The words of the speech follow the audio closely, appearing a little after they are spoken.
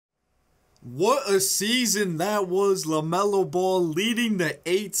What a season that was. LaMelo Ball leading the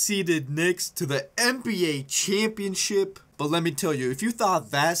 8-seeded Knicks to the NBA championship. But let me tell you, if you thought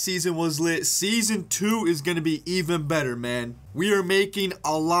that season was lit, season 2 is going to be even better, man. We are making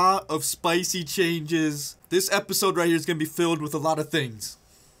a lot of spicy changes. This episode right here is going to be filled with a lot of things.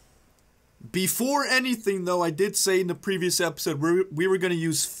 Before anything, though, I did say in the previous episode we were going to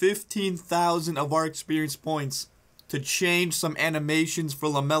use 15,000 of our experience points to change some animations for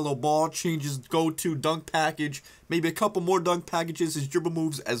LaMelo Ball, change his go-to dunk package, maybe a couple more dunk packages, his dribble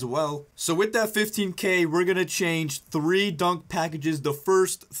moves as well. So with that 15K, we're going to change 3 dunk packages, the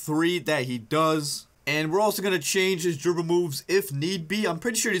first 3 that he does. And we're also going to change his dribble moves if need be. I'm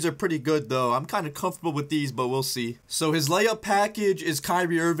pretty sure these are pretty good though. I'm kind of comfortable with these, but we'll see. So his layup package is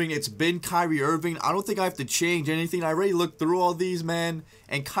Kyrie Irving. It's been Kyrie Irving. I don't think I have to change anything. I already looked through all these, man.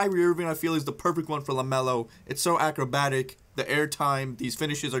 And Kyrie Irving, I feel, is the perfect one for LaMelo. It's so acrobatic. The airtime, these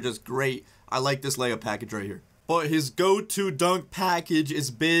finishes are just great. I like this layup package right here. But his go-to dunk package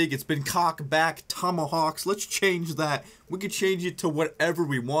is big. It's been cock back tomahawks. Let's change that. We could change it to whatever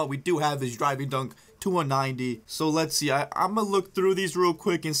we want. We do have his driving dunk to 190. So let's see. I'm going to look through these real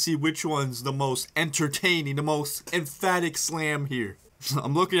quick and see which one's the most entertaining, the most emphatic slam here.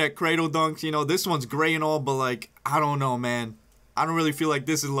 I'm looking at cradle dunks. You know, this one's gray and all, but like, I don't know, man. I don't really feel like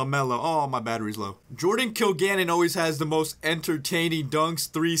this is LaMelo. Oh, my battery's low. Jordan Kilgannon always has the most entertaining dunks,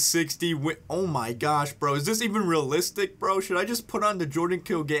 360. Oh my gosh, bro. Is this even realistic, bro? Should I just put on the Jordan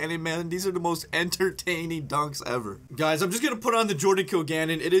Kilgannon, man? These are the most entertaining dunks ever. Guys, I'm just going to put on the Jordan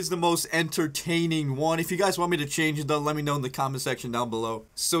Kilgannon. It is the most entertaining one. If you guys want me to change it, though, let me know in the comment section down below.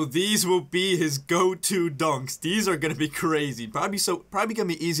 So these will be his go-to dunks. These are going to be crazy. Probably going to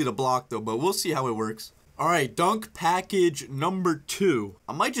be easy to block, though, but we'll see how it works. Alright, dunk package number 2.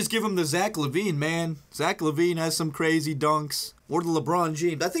 I might just give him the Zach LaVine, man. Zach LaVine has some crazy dunks. Or the LeBron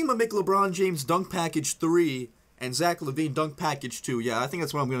James. I think I'm going to make LeBron James dunk package 3 and Zach LaVine dunk package 2. Yeah, I think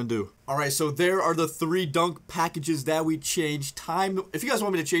that's what I'm going to do. Alright, so there are the 3 dunk packages that we changed. If you guys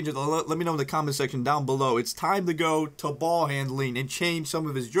want me to change it, let me know in the comment section down below. It's time to go to ball handling and change some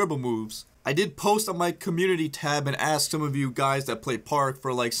of his dribble moves. I did post on my community tab and ask some of you guys that play Park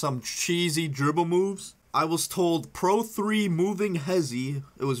for like some cheesy dribble moves. I was told Pro 3 moving hezzy.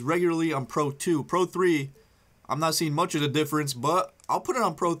 It was regularly on Pro 2. Pro 3, I'm not seeing much of a difference, but I'll put it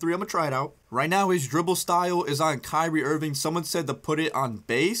on Pro 3. I'm going to try it out. Right now, his dribble style is on Kyrie Irving. Someone said to put it on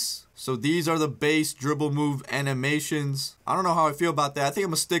base. So these are the base dribble move animations. I don't know how I feel about that. I think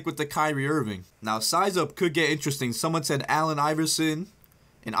I'm going to stick with the Kyrie Irving. Now, size up could get interesting. Someone said Allen Iverson.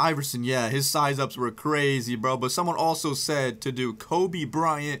 And Iverson, yeah, his size ups were crazy, bro. But someone also said to do Kobe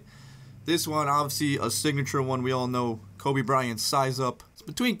Bryant. This one, obviously, a signature one. We all know Kobe Bryant's size up. It's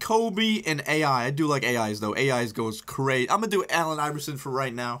between Kobe and AI. I do like AIs, though. AIs goes crazy. I'm going to do Allen Iverson for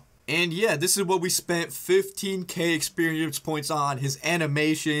right now. And yeah, this is what we spent 15K experience points on. His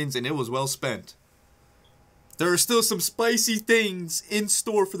animations, and it was well spent. There are still some spicy things in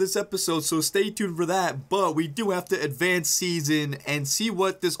store for this episode, so stay tuned for that. But we do have to advance season and see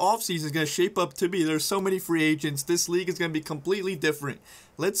what this offseason is going to shape up to be. There's so many free agents. This league is going to be completely different.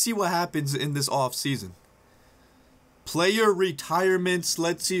 Let's see what happens in this offseason. Player retirements.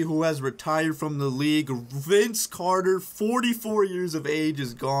 Let's see who has retired from the league. Vince Carter, 44 years of age,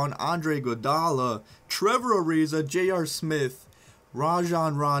 is gone. Andre Iguodala, Trevor Ariza, J.R. Smith,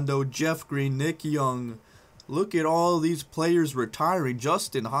 Rajon Rondo, Jeff Green, Nick Young. Look at all these players retiring.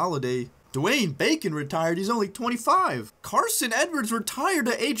 Justin Holiday. Dwayne Bacon retired. He's only 25. Carson Edwards retired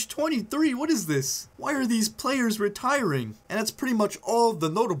at age 23. What is this? Why are these players retiring? And that's pretty much all of the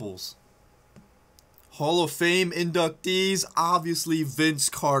notables. Hall of Fame inductees. Obviously, Vince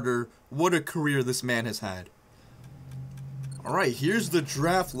Carter. What a career this man has had. Alright, here's the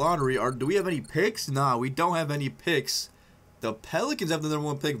draft lottery. Do we have any picks? Nah, we don't have any picks. The Pelicans have the number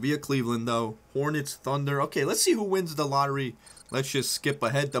 1 pick via Cleveland, though. Hornets, Thunder. Okay, let's see who wins the lottery. Let's just skip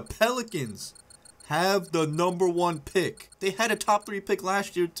ahead. The Pelicans have the number 1 pick. They had a top 3 pick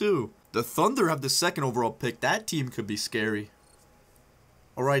last year, too. The Thunder have the 2nd overall pick. That team could be scary.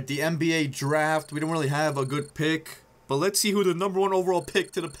 Alright, the NBA draft. We don't really have a good pick. But let's see who the number 1 overall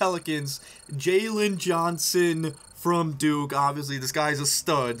pick to the Pelicans. Jalen Johnson from Duke. Obviously, this guy's a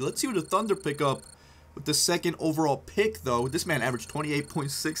stud. Let's see who the Thunder pick up. With the 2nd overall pick, though, this man averaged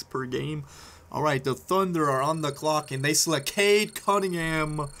 28.6 per game. Alright, the Thunder are on the clock, and they select Cade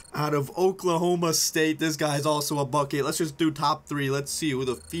Cunningham out of Oklahoma State. This guy's also a bucket. Let's just do top 3. Let's see who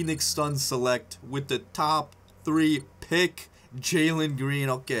the Phoenix Suns select with the top 3 pick. Jalen Green.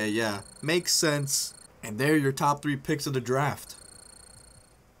 Okay, yeah. Makes sense. And there are your top 3 picks of the draft.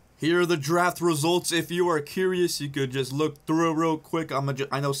 Here are the draft results. If you are curious, you could just look through it real quick.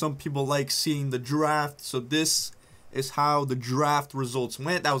 I know some people like seeing the draft, so this is how the draft results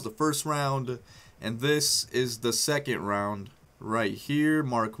went. That was the first round, and this is the second round. Right here,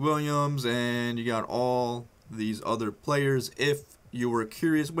 Mark Williams, and you got all these other players. If you were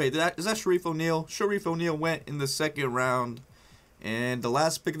curious, wait, is that Sharif O'Neal? Sharif O'Neal went in the second round, and the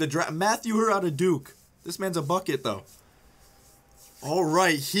last pick of the draft, Matthew Hurt out of Duke. This man's a bucket, though. All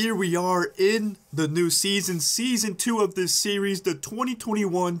right, here we are in the new season, Season 2 of this series, the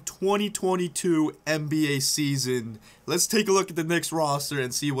 2021-2022 NBA season. Let's take a look at the Knicks roster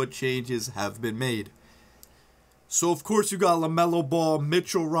and see what changes have been made. So, of course, you got LaMelo Ball,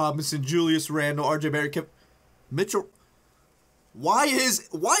 Mitchell Robinson, Julius Randle, RJ Barrett, Mitchell. Why is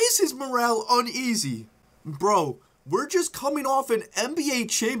his morale uneasy? Bro, we're just coming off an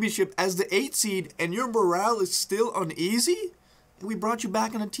NBA championship as the 8th seed, and your morale is still uneasy? We brought you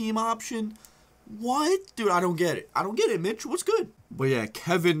back on a team option. What? Dude, I don't get it. I don't get it, Mitch. What's good? But yeah,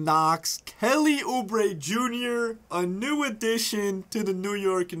 Kevin Knox, Kelly Oubre Jr., a new addition to the New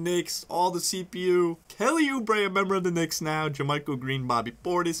York Knicks, all the CPU. Kelly Oubre, a member of the Knicks now. Jermichael Green, Bobby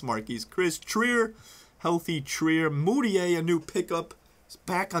Portis, Marquise Chris, Trier, healthy Trier. Moutier, a new pickup. Is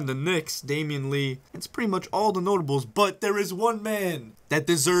back on the Knicks, Damian Lee. It's pretty much all the notables, but there is one man that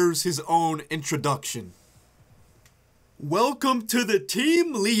deserves his own introduction. Welcome to the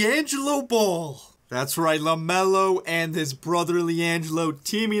team, LaMelo Ball. That's right, LaMelo and his brother LiAngelo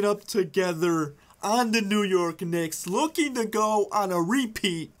teaming up together on the New York Knicks, looking to go on a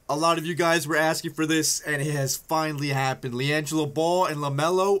repeat. A lot of you guys were asking for this, and it has finally happened. LiAngelo Ball and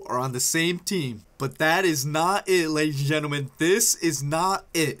LaMelo are on the same team. But that is not it, ladies and gentlemen. This is not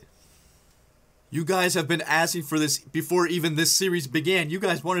it. You guys have been asking for this before even this series began. You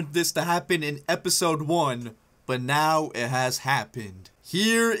guys wanted this to happen in episode 1. But now it has happened.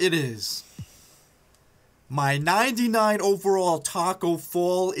 Here it is. My 99 overall Taco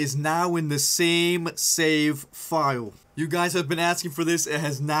Fall is now in the same save file. You guys have been asking for this. It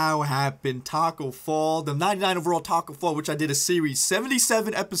has now happened. Taco Fall. The 99 overall Taco Fall, which I did a series,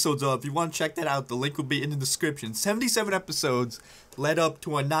 77 episodes of. If you want to check that out, the link will be in the description. 77 episodes led up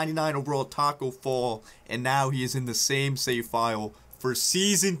to a 99 overall Taco Fall. And now he is in the same save file for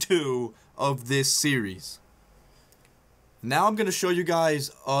Season 2 of this series. Now I'm going to show you guys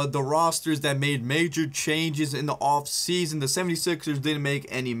the rosters that made major changes in the offseason. The 76ers didn't make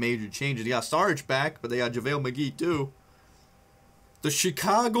any major changes. They got Sarge back, but they got JaVale McGee too. The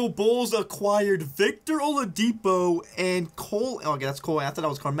Chicago Bulls acquired Victor Oladipo and Cole. Oh, okay, that's Cole. I thought that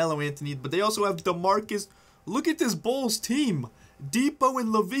was Carmelo Anthony. But they also have DeMarcus. Look at this Bulls team. Depot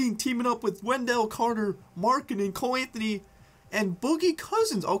and Levine teaming up with Wendell Carter, Markkanen, Cole Anthony, and Boogie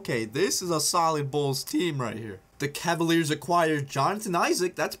Cousins. Okay, this is a solid Bulls team right here. The Cavaliers acquired Jonathan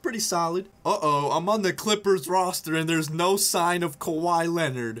Isaac. That's pretty solid. Uh-oh, I'm on the Clippers roster and there's no sign of Kawhi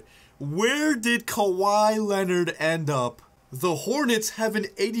Leonard. Where did Kawhi Leonard end up? The Hornets have an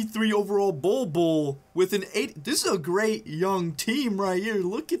 83 overall Bull with an 80. This is a great young team right here.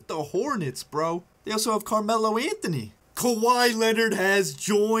 Look at the Hornets, bro. They also have Carmelo Anthony. Kawhi Leonard has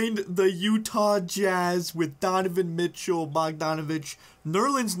joined the Utah Jazz with Donovan Mitchell, Bogdanovich,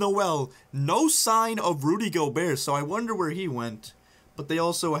 Nerlens Noel. No sign of Rudy Gobert, so I wonder where he went. But they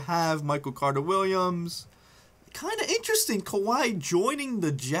also have Michael Carter-Williams. Kind of interesting, Kawhi joining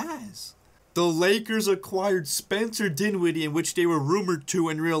the Jazz. The Lakers acquired Spencer Dinwiddie, in which they were rumored to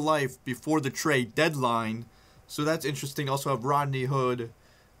in real life before the trade deadline. So that's interesting. Also have Rodney Hood.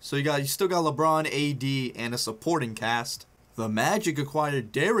 So you still got LeBron, AD, and a supporting cast. The Magic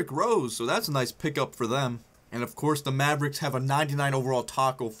acquired Derrick Rose, so that's a nice pickup for them. And of course, the Mavericks have a 99 overall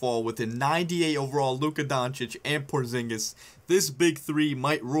Taco Fall with a 98 overall Luka Doncic and Porzingis. This big three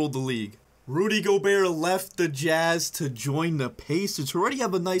might rule the league. Rudy Gobert left the Jazz to join the Pacers, who already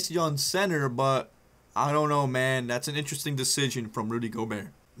have a nice young center, but I don't know, man. That's an interesting decision from Rudy Gobert.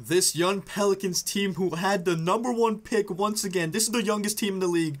 This young Pelicans team who had the #1 pick once again. This is the youngest team in the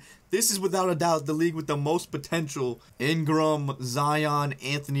league. This is without a doubt the league with the most potential. Ingram, Zion,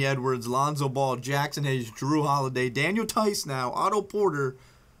 Anthony Edwards, Lonzo Ball, Jackson Hayes, Drew Holiday, Daniel Tice now, Otto Porter.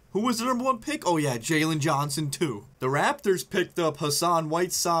 Who was the #1 pick? Oh yeah, Jalen Johnson too. The Raptors picked up Hassan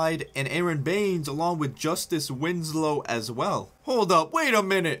Whiteside and Aaron Baines along with Justice Winslow as well. Hold up, wait a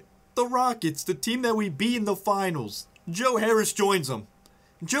minute. The Rockets, the team that we beat in the finals. Joe Harris joins them.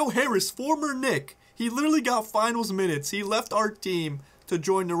 Joe Harris, former Knick, he literally got finals minutes. He left our team to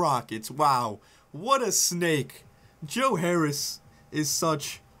join the Rockets. Wow, what a snake. Joe Harris is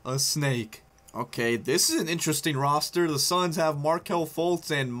such a snake. Okay, this is an interesting roster. The Suns have Markelle Fultz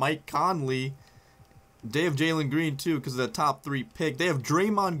and Mike Conley. They have Jalen Green too because of the top 3 pick. They have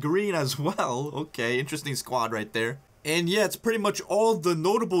Draymond Green as well. Okay, interesting squad right there. And yeah, it's pretty much all the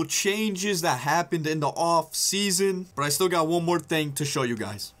notable changes that happened in the off season. But I still got one more thing to show you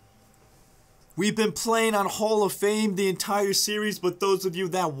guys. We've been playing on Hall of Fame the entire series, but those of you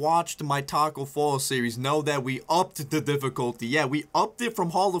that watched my Taco Fall series know that we upped the difficulty. Yeah, we upped it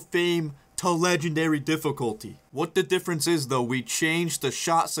from Hall of Fame to Legendary difficulty. What the difference is though, we changed the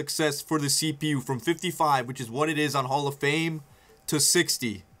shot success for the CPU from 55, which is what it is on Hall of Fame, to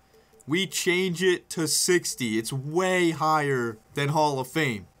 60. We change it to 60. It's way higher than Hall of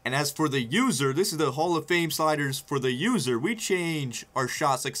Fame. And as for the user, this is the Hall of Fame sliders for the user. We change our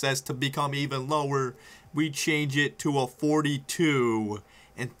shot success to become even lower. We change it to a 42.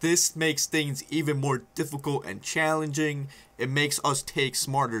 And this makes things even more difficult and challenging. It makes us take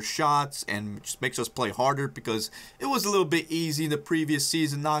smarter shots and just makes us play harder because it was a little bit easy in the previous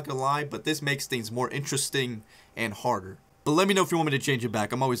season, not gonna lie. But this makes things more interesting and harder. But let me know if you want me to change it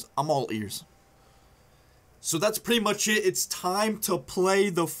back. I'm all ears. So that's pretty much it. It's time to play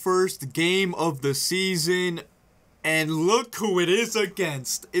the first game of the season. And look who it is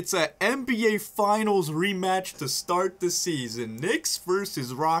against. It's an NBA Finals rematch to start the season. Knicks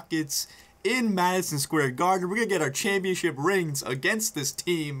versus Rockets in Madison Square Garden. We're going to get our championship rings against this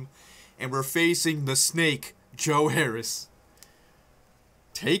team. And we're facing the Snake, Joe Harris.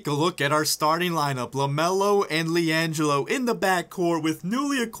 Take a look at our starting lineup. LaMelo and LiAngelo in the backcourt with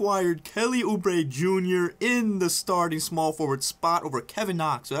newly acquired Kelly Oubre Jr. in the starting small forward spot over Kevin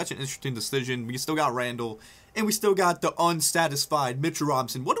Knox. So that's an interesting decision. We still got Randall. And we still got the unsatisfied Mitchell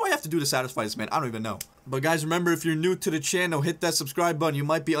Robinson. What do I have to do to satisfy this man? I don't even know. But guys, remember, if you're new to the channel, hit that subscribe button. You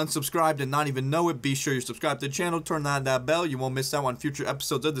might be unsubscribed and not even know it. Be sure you're subscribed to the channel. Turn on that bell. You won't miss out on future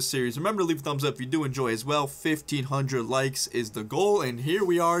episodes of the series. Remember to leave a thumbs up if you do enjoy as well. 1,500 likes is the goal. And here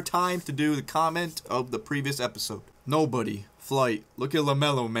we are. Time to do the comment of the previous episode. Nobody. Flight. Look at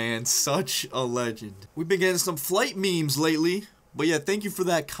LaMelo, man. Such a legend. We've been getting some flight memes lately. But yeah, thank you for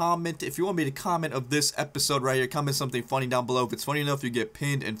that comment. If you want me to comment of this episode right here, comment something funny down below. If it's funny enough, you get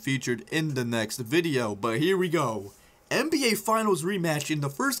pinned and featured in the next video. But here we go. NBA Finals rematch in the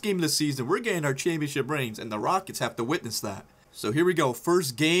first game of the season. We're getting our championship rings, and the Rockets have to witness that. So here we go.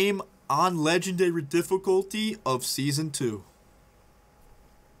 First game on Legendary difficulty of Season 2.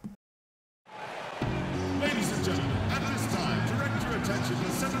 Ladies and gentlemen, at this time, direct your attention to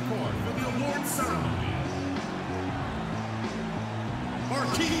center court for the award ceremony.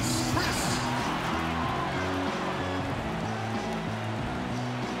 Marquise Chris.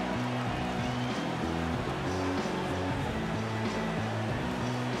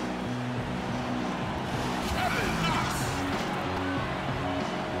 Kevin Knox.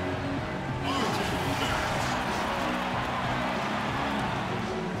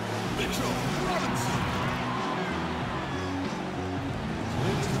 Mitchell Robinson.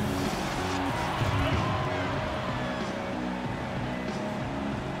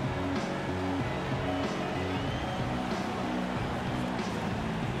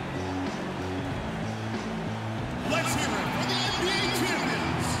 Let's hear it for the NBA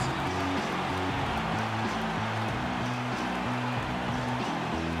champions.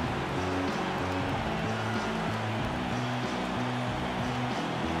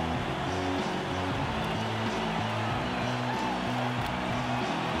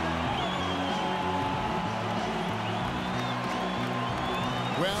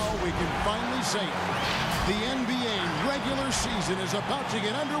 Well, we can finally say it. The NBA regular season is about to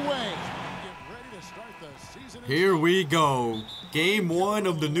get underway. Get ready to start the season. Here we go. Game 1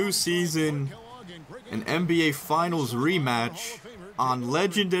 of the new season. An NBA Finals rematch on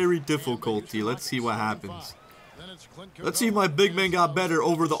Legendary difficulty. Let's see what happens. Let's see if my big man got better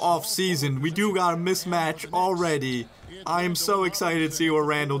over the off season. We do got a mismatch already. I am so excited to see what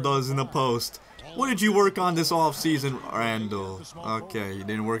Randall does in the post. What did you work on this off season, Randall? Okay, you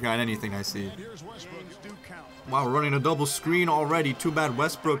didn't work on anything, I see. Wow, we're running a double screen already. Too bad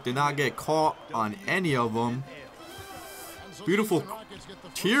Westbrook did not get caught on any of them. Beautiful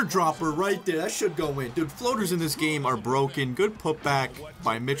teardropper right there. That should go in. Dude, floaters in this game are broken. Good putback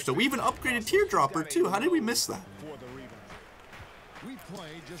by Mitch. So we even upgraded teardropper too. How did we miss that?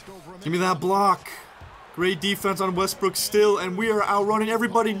 Give me that block. Great defense on Westbrook still, and we are outrunning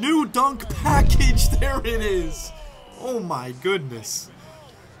everybody. New dunk package. There it is. Oh my goodness.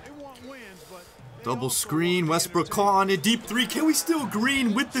 Double screen. Westbrook caught on it. Deep three. Can we steal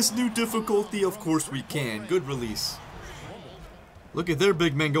green with this new difficulty? Of course we can. Good release. Look at their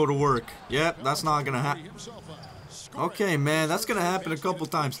big men go to work. Yep, that's not gonna happen. Okay, man, that's gonna happen a couple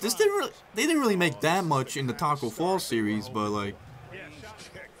times. They didn't really make that much in the Taco Fall series, but like,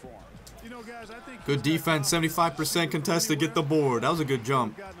 Good defense, 75% contested, get the board. That was a good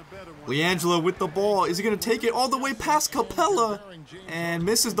jump. LiAngelo with the ball. Is he going to take it all the way past Capella? And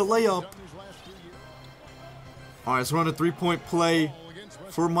misses the layup. All right, let's run a three-point play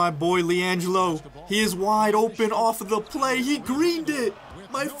for my boy LiAngelo. He is wide open off of the play. He greened it.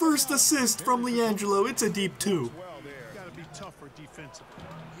 My first assist from LiAngelo. It's a deep 2.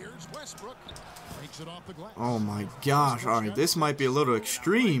 Oh my gosh. All right, this might be a little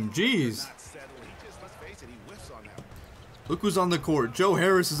extreme. Jeez. Look who's on the court. Joe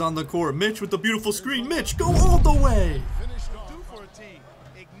Harris is on the court. Mitch with the beautiful screen. Mitch, go all the way.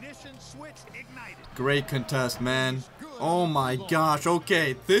 Great contest, man. Oh my gosh.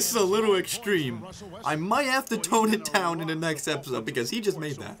 Okay, this is a little extreme. I might have to tone it down in the next episode because he just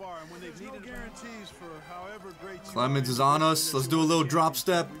made that. Clemens is on us. Let's do a little drop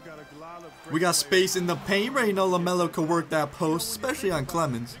step. We got space in the paint. You already know LaMelo could work that post, especially on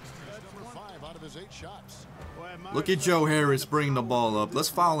Clemens. Look at Joe Harris bringing the ball up. Let's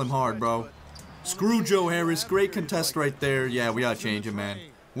foul him hard, bro. Screw Joe Harris. Great contest right there. Yeah, we gotta change it, man.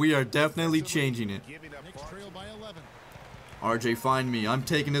 We are definitely changing it. RJ, find me. I'm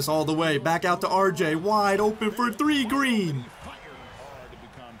taking this all the way. Back out to RJ. Wide open for 3, Green.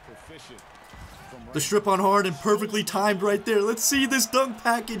 The strip on Harden, perfectly timed right there. Let's see this dunk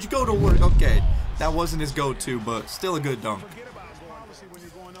package go to work. Okay, that wasn't his go-to, but still a good dunk.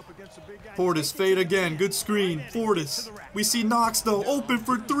 Portis fade again. Good screen. Portis. We see Knox, though, open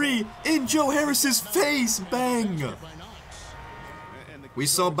for 3 in Joe Harris's face. Bang. We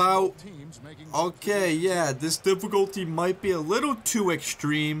sub out. Okay, yeah, this difficulty might be a little too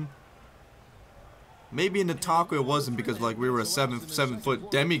extreme. Maybe in the taco it wasn't because like we were a 7-foot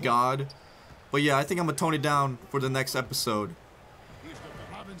demigod. But yeah, I think I'm gonna tone it down for the next episode.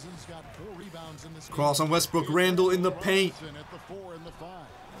 Cross on Westbrook. Randall in the paint.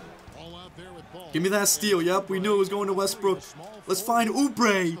 Give me that steal. Yep, we knew it was going to Westbrook. Let's find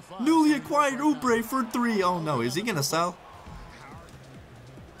Oubre. Newly acquired Oubre for 3. Oh no, is he gonna sell?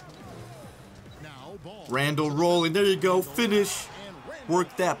 Randall rolling. There you go. Finish.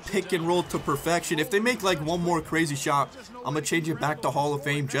 Work that pick and roll to perfection. If they make like one more crazy shot, I'm gonna change it back to Hall of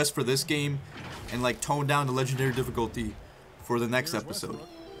Fame just for this game and like tone down the legendary difficulty for the next episode.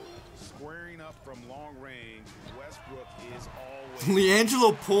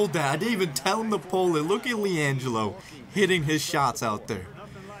 LiAngelo pulled that. I didn't even tell him to pull it. Look at LiAngelo hitting his shots out there.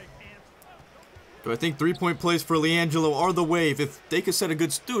 Do I think 3-point plays for LiAngelo are the wave? If they could set a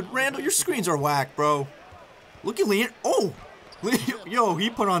good... Dude, Randall, your screens are whack, bro. Look at LiAngelo. Oh! Yo, he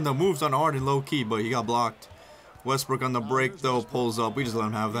put on the moves on Harden low-key, but he got blocked. Westbrook on the break, though, pulls up. We just let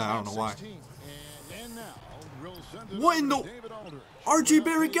him have that. I don't know why. What in the... RJ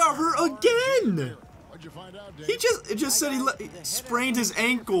Barrett got hurt again! He just said he sprained his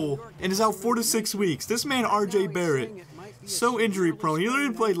ankle and is out 4 to 6 weeks. This man, RJ Barrett, so injury prone. He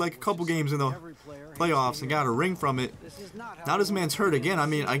literally played like a couple games in the playoffs and got a ring from it. Now this man's hurt again. I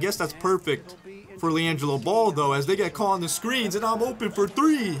mean, I guess that's perfect for LaMelo Ball, though, as they get caught on the screens, and I'm open for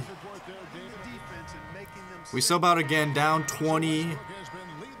 3. We sub out again, down 20.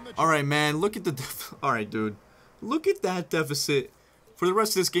 All right, man, look at the... All right, dude. Look at that deficit. For the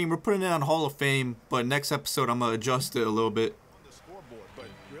rest of this game, we're putting it on Hall of Fame, but next episode, I'm going to adjust it a little bit.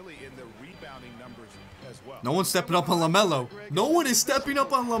 No one's stepping up on LaMelo. No one is stepping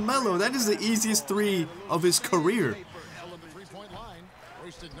up on LaMelo. That is the easiest 3 of his career.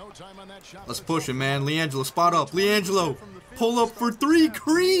 Let's push it, man. LiAngelo, spot up. LiAngelo, pull up for 3.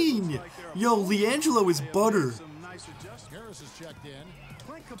 Green. Yo, LiAngelo is butter.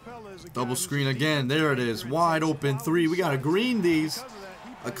 Double screen again. There it is. Wide open 3. We got to green these.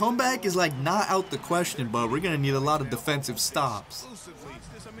 A comeback is like not out the question, but we're going to need a lot of defensive stops.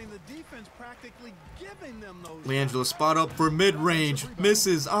 LiAngelo, spot up for mid-range.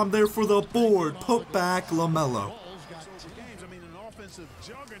 Misses. I'm there for the board. Put back LaMelo.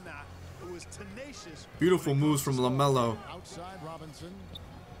 Beautiful moves from LaMelo.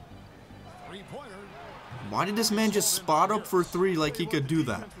 Why did this man just spot up for 3 like he could do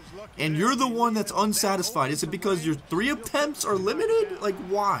that? And you're the one that's unsatisfied. Is it because your 3 attempts are limited? Like,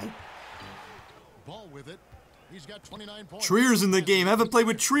 why? Trier's in the game. I haven't played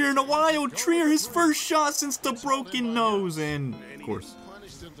with Trier in a while. Trier, his first shot since the broken nose. And, of course.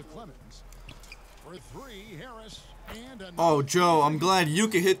 Oh, Joe, I'm glad you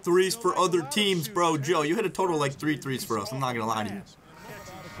can hit 3s for other teams, bro. Joe, you hit a total of like 3 threes for us. I'm not going to lie to you.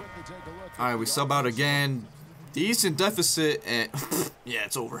 All right, we sub out again. Decent deficit. And yeah,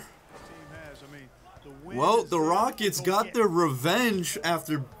 it's over. Well, the Rockets got their revenge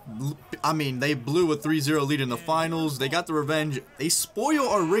after, I mean, they blew a 3-0 lead in the finals. They got the revenge. They spoil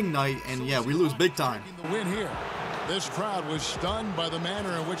our ring night, and yeah, we lose big time. The win here. This crowd was stunned by the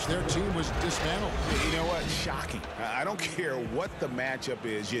manner in which their team was dismantled. You know what? Shocking. I don't care what the matchup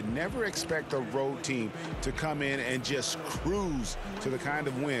is. You never expect a road team to come in and just cruise to the kind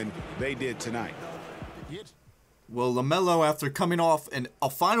of win they did tonight. Well, LaMelo, after coming off a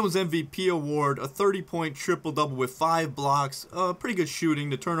Finals MVP award, a 30-point triple-double with 5 blocks, pretty good shooting,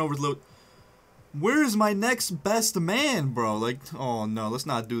 the turnovers low. Where is my next best man, bro? Like, oh no, let's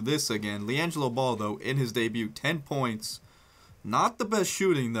not do this again. LaMelo Ball, though, in his debut, 10 points. Not the best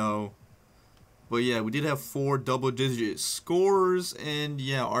shooting, though. But yeah, we did have 4 double-digit scores, and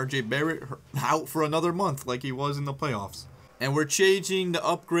yeah, RJ Barrett out for another month like he was in the playoffs. And we're changing the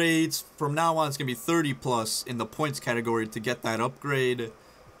upgrades. From now on, it's going to be 30 plus in the points category to get that upgrade.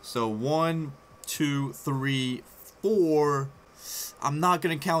 So 1, 2, 3, 4. I'm not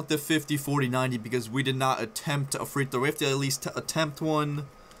going to count the 50, 40, 90 because we did not attempt a free throw. We have to at least attempt one.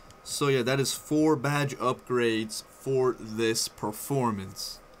 So yeah, that is 4 badge upgrades for this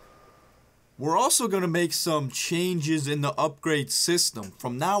performance. We're also going to make some changes in the upgrade system.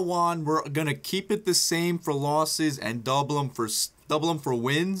 From now on, we're going to keep it the same for losses and double them for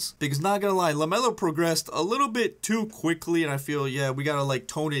wins. Because not going to lie, LaMelo progressed a little bit too quickly. And I feel, yeah, we got to like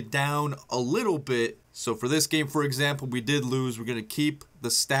tone it down a little bit. So for this game, for example, we did lose. We're going to keep the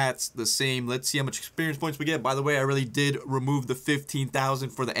stats the same. Let's see how much experience points we get. By the way, I really did remove the 15,000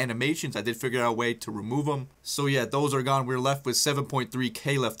 for the animations. I did figure out a way to remove them. So yeah, those are gone. We're left with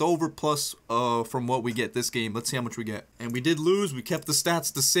 7.3k left over plus from what we get this game. Let's see how much we get. And we did lose. We kept the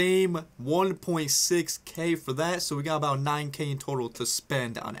stats the same. 1.6k for that. So we got about 9k in total to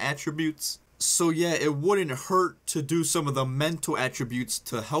spend on attributes. So yeah, it wouldn't hurt to do some of the mental attributes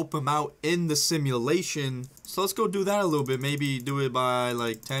to help him out in the simulation. So let's go do that a little bit. Maybe do it by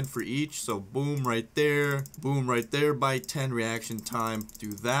like 10 for each. So boom right there by 10. Reaction time,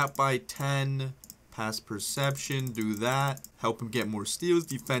 do that by 10. Pass perception, do that. Help him get more steals.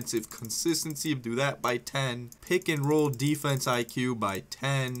 Defensive consistency, do that by 10. Pick and roll defense IQ by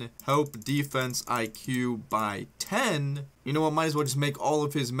 10. Help defense IQ by 10. You know what, might as well just make all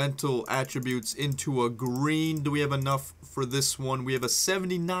of his mental attributes into a green. Do we have enough for this one? We have a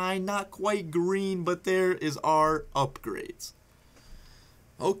 79, not quite green, but there is our upgrades.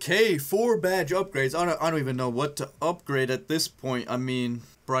 Okay, 4 badge upgrades. I don't even know what to upgrade at this point. I mean,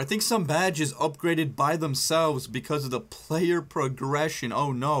 bro, I think some badges upgraded by themselves because of the player progression.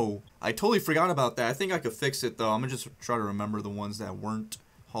 Oh no, I totally forgot about that. I think I could fix it though. I'm gonna just try to remember the ones that weren't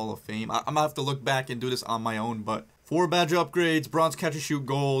Hall of Fame. I'm gonna have to look back and do this on my own, but 4 badge upgrades, bronze catch and shoot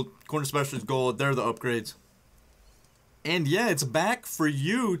gold, corner specialist gold, they're the upgrades. And yeah, it's back for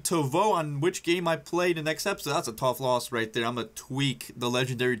you to vote on which game I play the next episode. That's a tough loss right there. I'm going to tweak the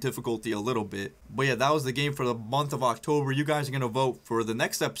legendary difficulty a little bit. But yeah, that was the game for the month of October. You guys are going to vote for the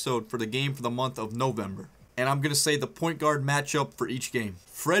next episode for the game for the month of November. And I'm going to say the point guard matchup for each game.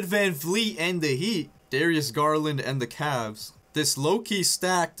 Fred VanVleet and the Heat. Darius Garland and the Cavs. This low-key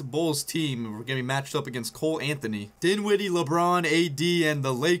stacked Bulls team, we're going to be matched up against Cole Anthony. Dinwiddie, LeBron, AD, and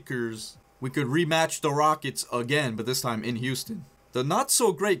the Lakers. We could rematch the Rockets again, but this time in Houston. The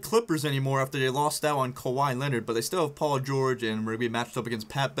not-so-great Clippers anymore after they lost out on Kawhi Leonard, but they still have Paul George, and we're going to be matched up against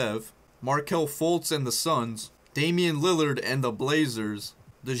Pat Bev. Markelle Fultz and the Suns. Damian Lillard and the Blazers.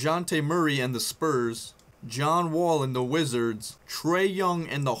 DeJounte Murray and the Spurs. John Wall and the Wizards. Trae Young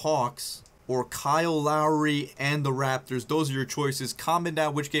and the Hawks. Or Kyle Lowry and the Raptors. Those are your choices. Comment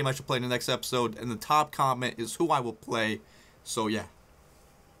down which game I should play in the next episode, and the top comment is who I will play. So, yeah.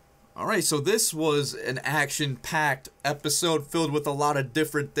 Alright, so this was an action-packed episode filled with a lot of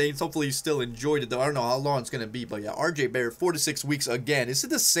different things. Hopefully you still enjoyed it, though. I don't know how long it's going to be, but yeah, RJ Barrett, 4 to 6 weeks again. Is it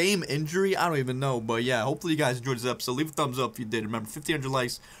the same injury? I don't even know, but yeah, hopefully you guys enjoyed this episode. Leave a thumbs up if you did. Remember, 1,500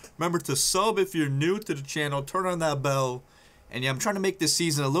 likes. Remember to sub if you're new to the channel. Turn on that bell. And yeah, I'm trying to make this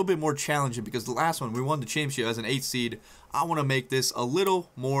season a little bit more challenging because the last one, we won the championship as an 8 seed. I want to make this a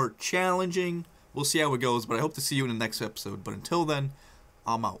little more challenging. We'll see how it goes, but I hope to see you in the next episode. But until then,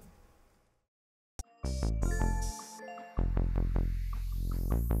 I'm out.